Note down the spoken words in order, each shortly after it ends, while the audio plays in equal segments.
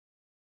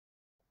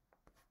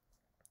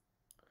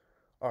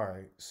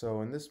Alright,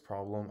 so in this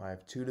problem, I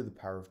have 2 to the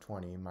power of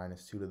 20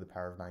 minus 2 to the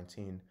power of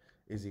 19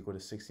 is equal to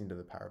 16 to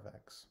the power of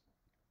x.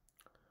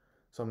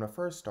 So I'm going to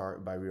first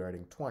start by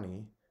rewriting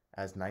 20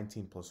 as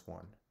 19 plus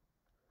 1.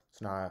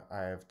 So now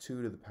I have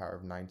 2 to the power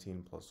of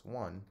 19 plus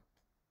 1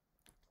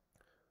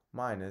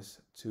 minus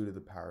 2 to the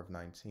power of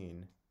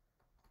 19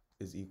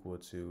 is equal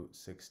to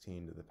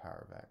 16 to the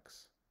power of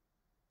x.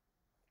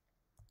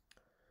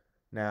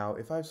 Now,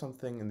 if I have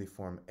something in the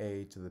form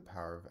a to the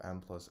power of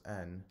m plus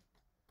n,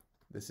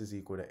 this is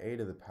equal to a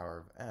to the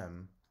power of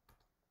m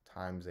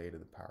times a to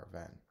the power of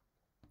n.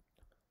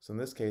 So in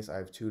this case, I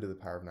have 2 to the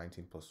power of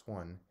 19 plus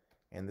 1,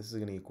 and this is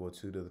going to equal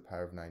 2 to the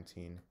power of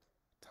 19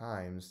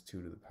 times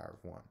 2 to the power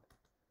of 1.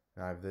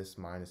 Now I have this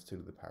minus 2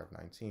 to the power of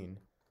 19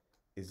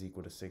 is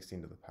equal to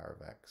 16 to the power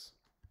of x.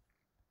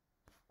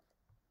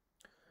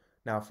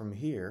 Now from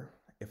here,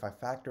 if I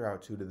factor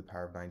out 2 to the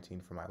power of 19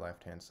 from my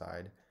left-hand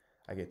side,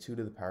 I get 2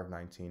 to the power of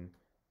 19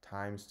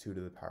 times 2 to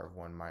the power of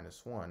 1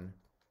 minus 1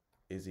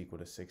 is equal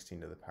to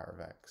 16 to the power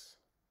of x.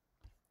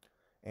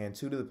 And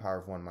 2 to the power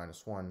of 1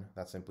 minus 1,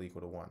 that's simply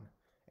equal to 1.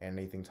 And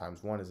anything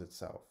times 1 is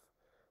itself.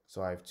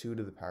 So I have 2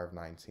 to the power of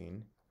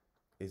 19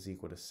 is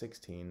equal to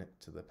 16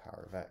 to the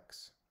power of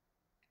x.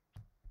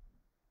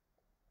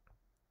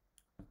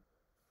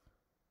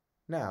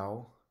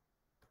 Now,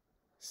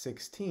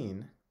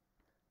 16,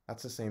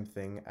 that's the same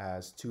thing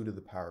as 2 to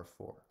the power of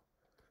 4.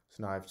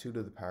 So now I have 2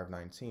 to the power of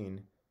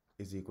 19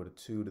 is equal to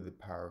 2 to the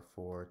power of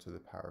 4 to the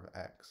power of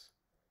x.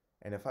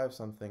 And if I have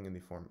something in the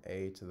form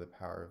a to the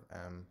power of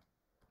m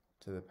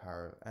to the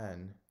power of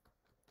n,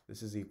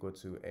 this is equal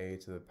to a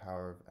to the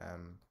power of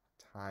m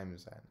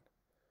times n.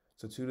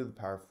 So 2 to the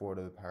power of 4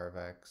 to the power of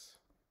x,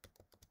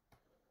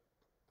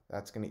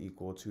 that's going to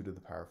equal 2 to the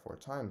power of 4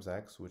 times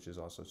x, which is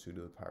also 2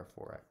 to the power of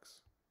 4x.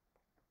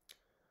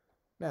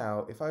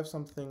 Now, if I have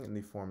something in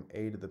the form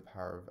a to the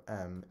power of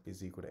m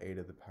is equal to a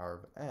to the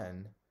power of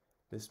n,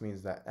 this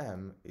means that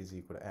m is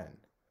equal to n.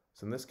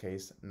 So in this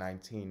case,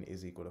 19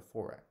 is equal to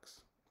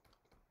 4x.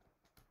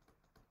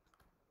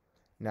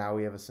 Now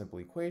we have a simple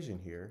equation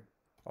here.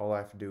 All I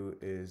have to do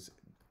is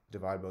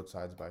divide both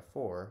sides by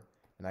 4,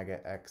 and I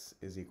get x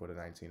is equal to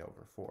 19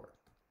 over 4.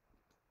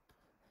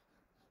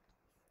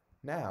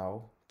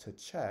 Now, to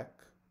check,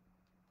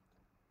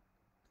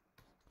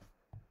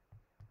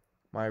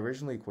 my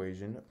original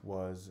equation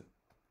was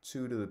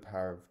 2 to the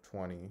power of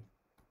 20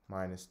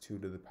 minus 2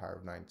 to the power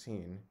of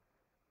 19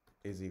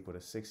 is equal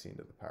to 16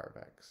 to the power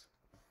of x.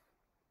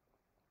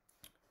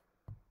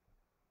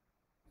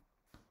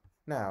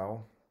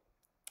 Now,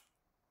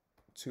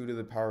 2 to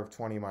the power of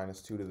 20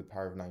 minus 2 to the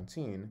power of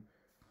 19,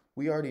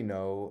 we already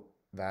know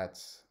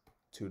that's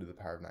 2 to the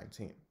power of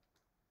 19.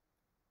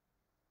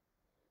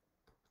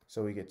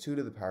 So we get 2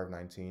 to the power of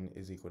 19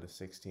 is equal to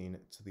 16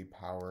 to the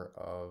power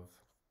of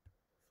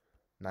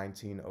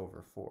 19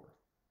 over 4.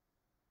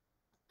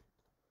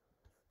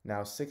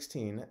 Now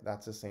 16,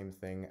 that's the same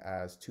thing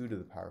as 2 to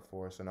the power of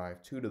 4, so now I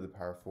have 2 to the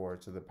power of 4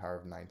 to the power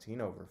of 19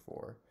 over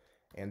 4,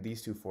 and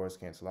these two 4's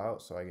cancel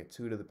out, so I get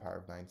 2 to the power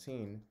of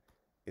 19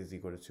 is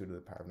equal to 2 to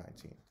the power of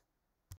 19.